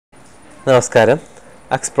നമസ്കാരം.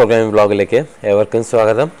 അക്സ് പ്രോഗ്രാമിംഗ് ബ്ലോഗിലേക്ക് ഏവർക്കും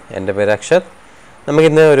സ്വാഗതം. എൻ്റെ പേര് അക്ഷത്.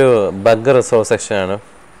 നമുക്കിന്ന് ഒരു ബഗ് റിസോൾവ് സെക്ഷനാണ്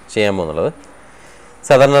ചെയ്യാൻ പോകുന്നത്.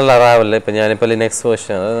 സാധാരണ ലറാവൽ ഇപ്പോൾ ഞാനിപ്പോൾ ലിനക്സ്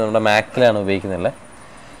വേർഷൻ നമ്മുടെ മാക്കിലാണ് ഉപയോഗിക്കുന്നുള്ളത്.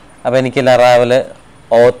 അപ്പോൾ എനിക്ക് ലറാവൽ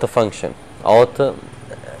ഓത്ത് ഫങ്ഷൻ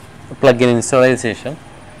പ്ലഗിൻ ഇൻസ്റ്റാൾ ചെയ്ത ശേഷം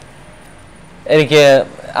എനിക്ക്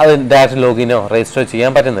അത് ഡയറക്റ്റ് ലോഗിനോ രജിസ്റ്റർ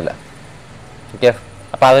ചെയ്യാൻ പറ്റുന്നില്ല. ഓക്കെ,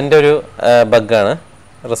 അപ്പോൾ അതിൻ്റെ ഒരു ബഗ്ഗാണ്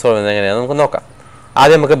റിസോൾവ് ചെയ്യുന്നത്. എങ്ങനെയാണ് നമുക്ക് നോക്കാം.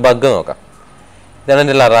 ആദ്യം നമുക്ക് ബഗ് നോക്കാം. ഇതാണ്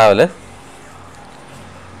എൻ്റെ ലറാവലിൻ്റെ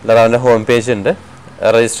ഹോം പേജ് ഉണ്ട്.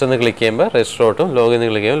 രജിസ്റ്റർ എന്ന് ക്ലിക്ക് ചെയ്യുമ്പോൾ രജിസ്റ്ററോട്ടും ലോഗിൻ എന്ന്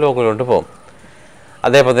ക്ലിക്ക് ചെയ്യുമ്പോൾ ലോഗിലോട്ട് പോകും.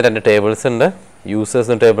 അതേപോലെ തന്നെ 2 ടേബിൾസ് ഉണ്ട്.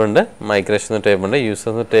 യൂസേഴ്സ് ടേബിൾ ഉണ്ട്, മൈഗ്രേഷൻ ടേബിൾ ഉണ്ട്.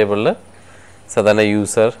 യൂസേഴ്സ് ടേബിളിൽ സാധാരണ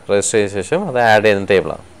യൂസർ രജിസ്റ്റർ ചെയ്ത ശേഷം അത് ആഡ് ചെയ്യുന്ന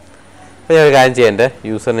ടേബിളാണ്. അപ്പോൾ ഞാൻ ഒരു കാര്യം ചെയ്യാം, എൻ്റെ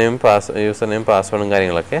യൂസർ നെയിം പാസ്വേഡും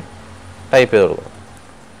കാര്യങ്ങളൊക്കെ ടൈപ്പ് ചെയ്ത് കൊടുക്കും.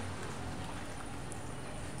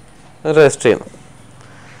 രജിസ്റ്റർ ചെയ്യുന്നു.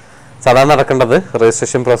 സാധാരണ നടക്കേണ്ടത്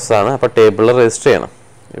രജിസ്ട്രേഷൻ പ്രോസസ്സാണ്. അപ്പോൾ ടേബിളിൽ രജിസ്റ്റർ ചെയ്യണം.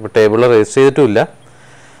 ഇപ്പോൾ ടേബിളിൽ രജിസ്റ്റർ ചെയ്തിട്ടുമില്ല.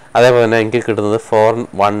 അതേപോലെ തന്നെ എനിക്ക് കിട്ടുന്നത്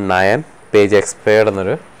 419 പേജ് എക്സ്പയർഡ്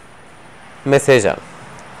എന്നൊരു മെസ്സേജാണ്.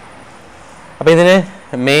 അപ്പോൾ ഇതിന്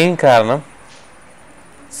മെയിൻ കാരണം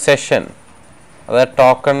സെഷൻ, അതായത്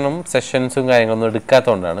ടോക്കണും സെഷൻസും കാര്യങ്ങളൊന്നും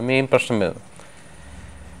എടുക്കാത്തതുകൊണ്ടാണ് മെയിൻ പ്രശ്നം വരുന്നത്.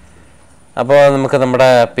 അപ്പോൾ നമുക്ക് നമ്മുടെ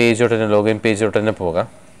പേജോട്ട് തന്നെ ലോഗിൻ പേജോട്ട് തന്നെ പോകാം.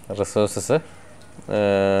 Resources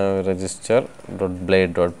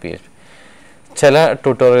register.blade.php. ചില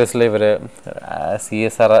ട്യൂട്ടോറിയൽസിൽ ഇവർ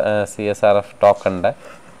CSRF ടോക്കണിൻ്റെ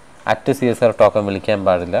 @CSRF ടോക്കൺ വിളിക്കാൻ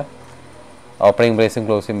പാടില്ല. ഓപ്പണിംഗ് ബ്രേസും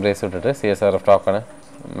ക്ലോസിംഗ് ബ്രേസും ഇട്ടിട്ട് CSRF ടോക്കൺ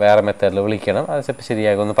വേറെ മെത്തേഡിൽ വിളിക്കണം. അത് ചിലപ്പോൾ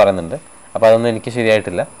ശരിയാകുമെന്ന് പറയുന്നുണ്ട്. അപ്പോൾ അതൊന്നും എനിക്ക്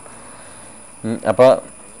ശരിയായിട്ടില്ല. അപ്പോൾ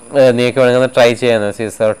നീക്ക് വേണമെങ്കിൽ ട്രൈ ചെയ്യാവുന്നത്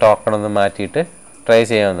CSRF ടോക്കൺ ഒന്ന് മാറ്റിയിട്ട് ട്രൈ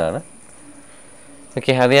ചെയ്യാവുന്നതാണ്.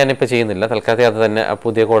 ഓക്കെ, അത് ഞാനിപ്പോൾ ചെയ്യുന്നില്ല. തൽക്കാലത്തിൽ അത് തന്നെ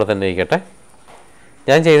പുതിയ കോഡ് തന്നെ ഇരിക്കട്ടെ.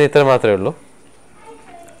 ഞാൻ ചെയ്യുന്നത് ഇത്ര മാത്രമേ ഉള്ളൂ.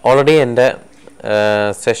 ഓൾറെഡി എൻ്റെ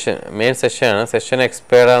മെയിൻ സെഷനാണ്. സെഷൻ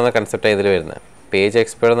എക്സ്പയർഡ് ആകുന്ന കൺസെപ്റ്റാണ് ഇതിൽ വരുന്നത്. പേജ്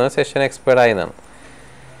എക്സ്പയർഡ് എന്നാണ് സെഷൻ എക്സ്പയർഡ് ആയെന്നാണ്.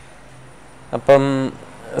 അപ്പം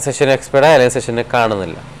സെഷൻ എക്സ്പയർഡ് ആയി അല്ലെങ്കിൽ സെഷനെ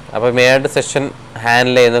കാണുന്നില്ല. അപ്പോൾ മെയിനായിട്ട് സെഷൻ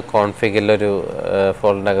ഹാൻഡിൽ ചെയ്യുന്ന കോൺഫിഗിലൊരു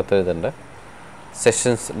ഫോൾഡറിൻ്റെ അകത്തൊരു ഇതുണ്ട്,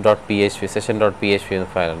 സെഷൻ.php എന്ന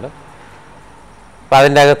ഫയലുണ്ട്. അപ്പോൾ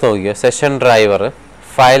അതിൻ്റെ അകത്ത് നോക്കിയോ, സെഷൻ ഡ്രൈവർ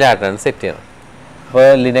ഫയലായിട്ടാണ് സെറ്റ് ചെയ്യുന്നത്. അപ്പോൾ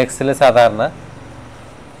ലിനക്സിൽ സാധാരണ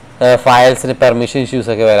ഫയൽസിന് പെർമിഷൻ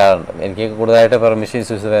ഇഷ്യൂസൊക്കെ വരാറുണ്ട്. എനിക്ക് കൂടുതലായിട്ട് പെർമിഷൻ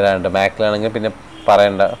ഇഷ്യൂസ് വരാറുണ്ട്. മാക്കിലാണെങ്കിൽ പിന്നെ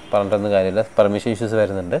പറഞ്ഞിട്ടൊന്നും കാര്യമില്ല, പെർമിഷൻ ഇഷ്യൂസ്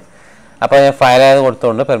വരുന്നുണ്ട്. അപ്പോൾ ഞാൻ ഫയലായത്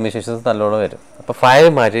കൊടുത്തുകൊണ്ട് പെർമിഷൻ ഇഷ്യൂസ് നല്ലോണം വരും. അപ്പോൾ ഫയൽ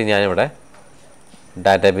മാറ്റി ഞാനിവിടെ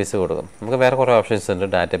ഡാറ്റാബേസ് കൊടുക്കും. നമുക്ക് വേറെ കുറേ ഓപ്ഷൻസ് ഉണ്ട്.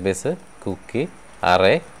 ഡാറ്റാബേസ്, കുക്കി,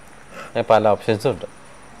 അറേ, പല ഓപ്ഷൻസും ഉണ്ട്.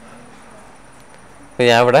 അപ്പോൾ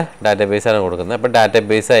ഞാൻ ഇവിടെ ഡാറ്റാബേസാണ് കൊടുക്കുന്നത്. അപ്പോൾ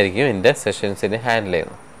ഡാറ്റാബേസ് ആയിരിക്കും എൻ്റെ സെഷൻസിനെ ഹാൻഡിൽ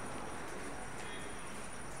ചെയ്യുന്നത്.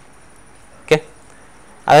 ഓക്കെ,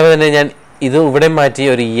 അതുപോലെ തന്നെ ഞാൻ ഇത് ഇവിടെ മാറ്റി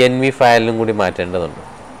ഒരു env ഫയലിനും കൂടി മാറ്റേണ്ടതുണ്ട്.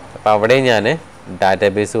 അപ്പോൾ അവിടെ ഞാൻ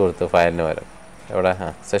ഡാറ്റാബേസ് കൊടുത്തു ഫയലിന് പകരം. ഇവിടെ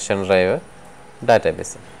സെഷൻ ഡ്രൈവ്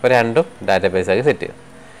ഡാറ്റാബേസ്, അപ്പോൾ രണ്ടും ഡാറ്റാബേസാക്കി സെറ്റ് ചെയ്തു.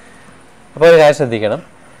 അപ്പോൾ ഒരു കാര്യം ശ്രദ്ധിക്കണം,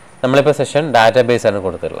 നമ്മളിപ്പോൾ സെഷൻ ഡാറ്റാബേസാണ്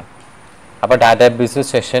കൊടുത്തിട്ടുള്ളത്. അപ്പോൾ ഡാറ്റാബേസ്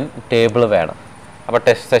സെഷൻ ടേബിൾ വേണം. അപ്പോൾ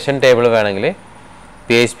സെഷൻ ടേബിൾ വേണമെങ്കിൽ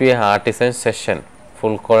PHP artisan session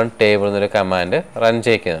 :table എന്നൊരു കമാൻഡ് റൺ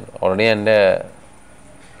ചെയ്യിക്കുന്നുണ്ട്. ഓൾറെഡി എൻ്റെ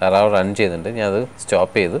ലറാവൽ റൺ ചെയ്യുന്നുണ്ട്. ഞാനത്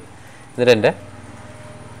സ്റ്റോപ്പ് ചെയ്തു. എന്നിട്ട് എൻ്റെ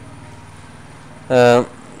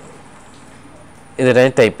ഇതിനെ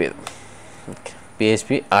ടൈപ്പ് ചെയ്തു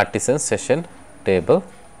PHP artisan session table.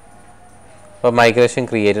 അപ്പോൾ മൈഗ്രേഷൻ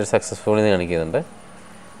ക്രിയേറ്റഡ് സക്സസ്ഫുള്ളി എന്ന് കാണിക്കുന്നുണ്ട്.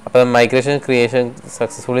 അപ്പോൾ മൈഗ്രേഷൻ ക്രിയേഷൻ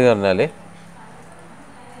സക്സസ്ഫുള്ളി എന്ന് പറഞ്ഞാൽ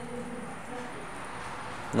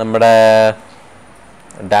നമ്മുടെ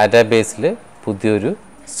ഡാറ്റാബേസിൽ പുതിയൊരു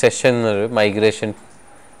സെഷൻ എന്നൊരു migration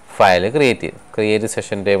file create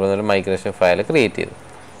session table എന്നൊരു മൈഗ്രേഷൻ ഫയൽ ക്രിയേറ്റ് ചെയ്തു.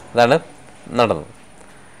 അതാണ് നടന്നത്.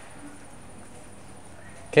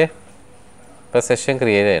 ഓക്കെ, ഇപ്പോൾ സെഷൻ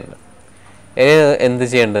ക്രിയേറ്റ് ചെയ്യുന്നുണ്ട്. ഇനി എന്ത്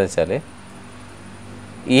ചെയ്യേണ്ടതെന്ന് വെച്ചാൽ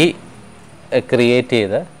ഈ ക്രിയേറ്റ്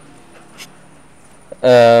ചെയ്ത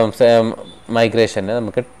മൈഗ്രേഷനെ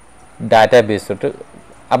നമുക്ക് ഡാറ്റാബേസ് തൊട്ട്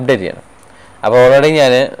അപ്ഡേറ്റ് ചെയ്യണം. അപ്പോൾ ഓൾറെഡി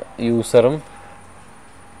ഞാൻ യൂസറും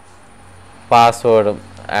പാസ്വേഡും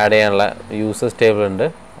ആഡ് ചെയ്യാനുള്ള യൂസേഴ്സ് ടേബിൾ ഉണ്ട്.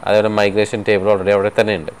 അതേപോലെ മൈഗ്രേഷൻ ടേബിൾ ഓൾറെഡി അവിടെ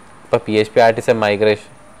തന്നെ ഉണ്ട്. ഇപ്പോൾ PHP artisan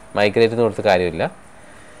മൈഗ്രേറ്റ് എന്ന് കൊടുത്ത കാര്യമില്ല,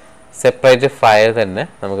 സെപ്പറേറ്റ് ഫയൽ തന്നെ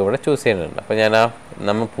നമുക്കിവിടെ ചൂസ് ചെയ്യുന്നുണ്ട്. അപ്പോൾ ഞാൻ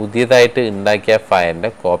നമ്മൾ പുതിയതായിട്ട് ഉണ്ടാക്കിയ ഫയലിൻ്റെ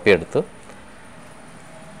കോപ്പി എടുത്തു.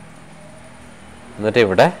 എന്നിട്ട്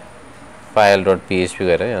ഇവിടെ file.php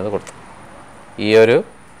വരെ ഞാനത് കൊടുത്തു. ഈ ഒരു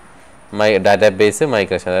ഡാറ്റാബേസ്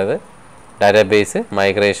മൈഗ്രേഷൻ, അതായത് ഡാറ്റാബേസ്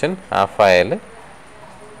മൈഗ്രേഷൻ ആ ഫയൽ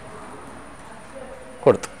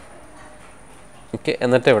കൊടുത്തു. ഓക്കെ,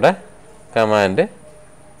 എന്നിട്ട് ഇവിടെ command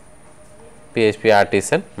PHP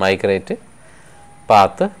artisan migrate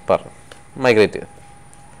path പറഞ്ഞു, മൈഗ്രേറ്റ് ചെയ്തു.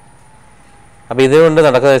 അപ്പോൾ ഇതുകൊണ്ട്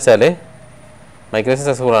നടക്കുന്നത് വെച്ചാൽ മൈഗ്രേഷൻ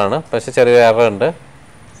സക്സസ്ഫുൾ ആണ്, പക്ഷേ ചെറിയൊരു എറർ ഉണ്ട്.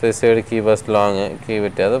 Specified key bus long key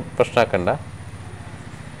പറ്റി അത് പ്രശ്നമാക്കണ്ട,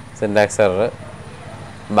 സിൻടാക്സ് എറർ.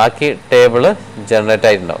 ബാക്കി ടേബിൾ ജനറേറ്റ്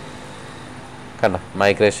ആയിട്ടുണ്ടാവും. കണ്ട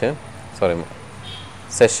migration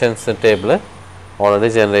sessions table already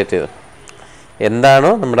generate ചെയ്തു.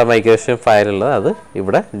 എന്താണോ നമ്മുടെ മൈഗ്രേഷൻ ഫയലുള്ളത് അത്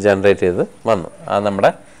ഇവിടെ ജനറേറ്റ് ചെയ്ത് വന്നു. അത്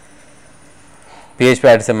നമ്മുടെ PHP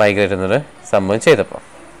ആർട്ടിസൻ മൈഗ്രേറ്റ് എന്നൊരു സംഭവം ചെയ്തപ്പോൾ.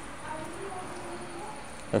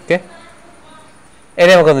 ഓക്കെ, ഇനി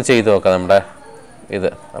നമുക്കൊന്ന് ചെയ്ത് നോക്കാം നമ്മുടെ ഇത്.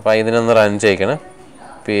 അപ്പോൾ ഇതിനൊന്ന് റൺ ചെയ്യിക്കണം.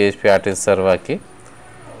 PHP ആർട്ടിസൻ സെർവാക്കി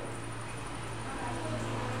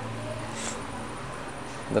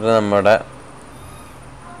എന്നിട്ട് നമ്മുടെ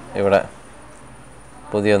ഇവിടെ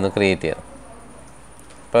പുതിയൊന്ന് ക്രിയേറ്റ് ചെയ്യാം.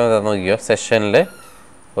 അപ്പോൾ നോക്കിയോ, സെഷനിൽ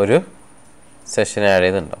ഒരു സെഷൻ ആഡ്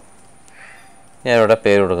ചെയ്തിട്ടുണ്ടാവും. ഞാനിവിടെ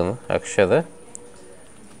പേര് കൊടുക്കുന്നു അക്ഷത്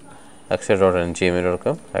gmail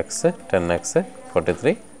കൊടുക്കും.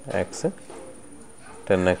 x10x43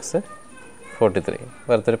 x10x43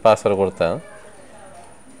 വെറുതെ ഒരു പാസ്വേഡ് കൊടുത്താണ്.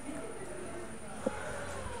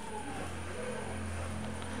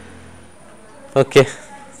 ഓക്കെ,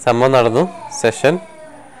 സംഭവം നടന്നു. സെഷൻ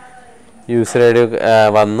യൂസർ ഐ ഡി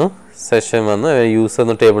വന്നു, സെഷൻ വന്നു. യൂസർ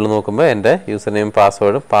എന്ന ടേബിൾ നോക്കുമ്പോൾ എൻ്റെ യൂസർ നെയിം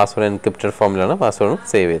പാസ്വേഡ് എൻക്രിപ്റ്റഡ് ഫോമിലാണ്, പാസ്വേഡും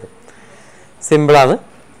സേവ് ചെയ്തു. സിമ്പിളാണ്,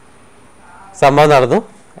 സംഭവം നടന്നു.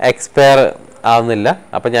 എക്സ്പയർ ആവുന്നില്ല.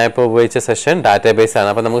 അപ്പോൾ ഞാനിപ്പോൾ ഉപയോഗിച്ച സെഷൻ ഡാറ്റാബേസ് ആണ്.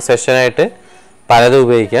 അപ്പോൾ നമുക്ക് സെഷനായിട്ട് പലതും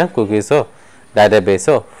ഉപയോഗിക്കാം. കുക്കീസോ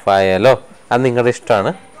ഡാറ്റാബേസോ ഫയലോ അത് നിങ്ങളുടെ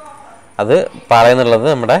ഇഷ്ടമാണ്. അത് പറയുന്നുള്ളത്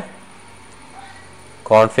നമ്മുടെ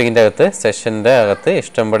കോൺഫിഗിൻ്റെ അകത്ത്, സെഷൻ്റെ അകത്ത്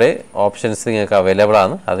ഇഷ്ടംപോലെ ഓപ്ഷൻസ് നിങ്ങൾക്ക് അവൈലബിൾ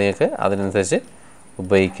ആണ്. അത് നിങ്ങൾക്ക് അതിനനുസരിച്ച്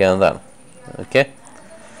ഉപയോഗിക്കാവുന്നതാണ്. ഓക്കെ,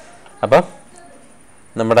 അപ്പം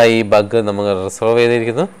നമ്മുടെ ഈ ബഗ് നമുക്ക് റിസോൾവ്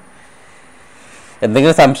ചെയ്തിരിക്കുന്നു.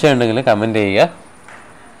 എന്തെങ്കിലും സംശയം ഉണ്ടെങ്കിൽ കമൻറ്റ് ചെയ്യുക.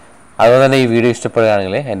 അതുപോലെ തന്നെ ഈ വീഡിയോ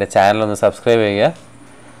ഇഷ്ടപ്പെടുകയാണെങ്കിൽ എൻ്റെ ചാനലൊന്ന് സബ്സ്ക്രൈബ് ചെയ്യുക.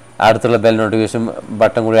 അടുത്തുള്ള ബെൽ നോട്ടിഫിക്കേഷൻ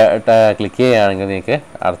ബട്ടൺ കൂടി ക്ലിക്ക് ചെയ്യുകയാണെങ്കിൽ നിങ്ങൾക്ക്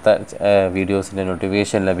അടുത്ത വീഡിയോസിൻ്റെ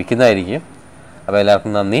നോട്ടിഫിക്കേഷൻ ലഭിക്കുന്നതായിരിക്കും. അപ്പോൾ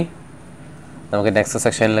എല്ലാവർക്കും നന്ദി. നമുക്ക് നെക്സ്റ്റ്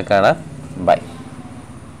സെക്ഷനിൽ കാണാം. ബൈ.